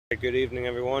Good evening,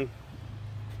 everyone.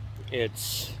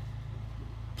 It's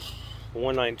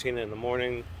 1:19 in the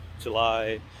morning,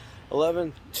 July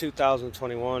 11th,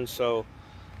 2021. So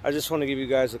I just want to give you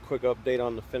guys a quick update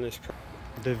on the finished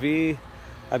the V.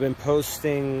 I've been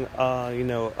posting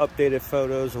updated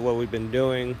photos of what we've been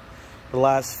doing. The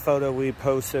last photo we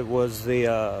posted was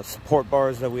the support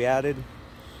bars that we added,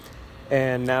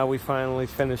 and now we finally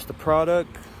finished the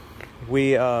product.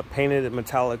 We painted it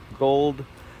metallic gold,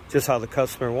 just how the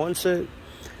customer wants it.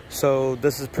 So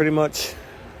this is pretty much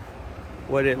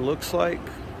what it looks like.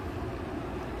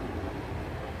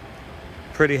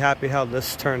 Pretty happy how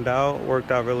this turned out. Worked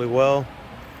out really well.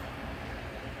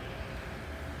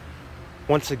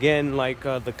 Once again, like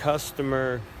the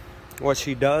customer, what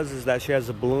she does is that she has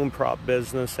a balloon prop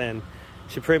business, and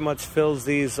she pretty much fills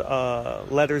these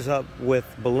letters up with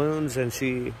balloons, and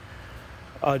she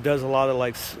does a lot of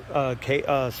like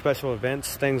special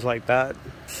events, things like that.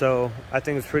 So I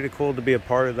think it's pretty cool to be a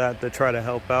part of that, to try to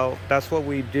help out. That's what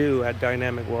we do at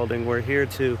Dynamic Welding. We're here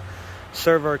to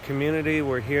serve our community.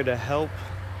 We're here to help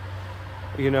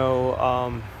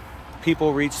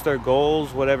people reach their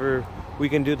goals, whatever we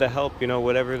can do to help,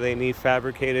 whatever they need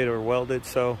fabricated or welded.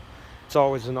 So it's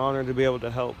always an honor to be able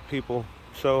to help people.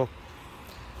 So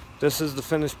this is the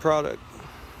finished product.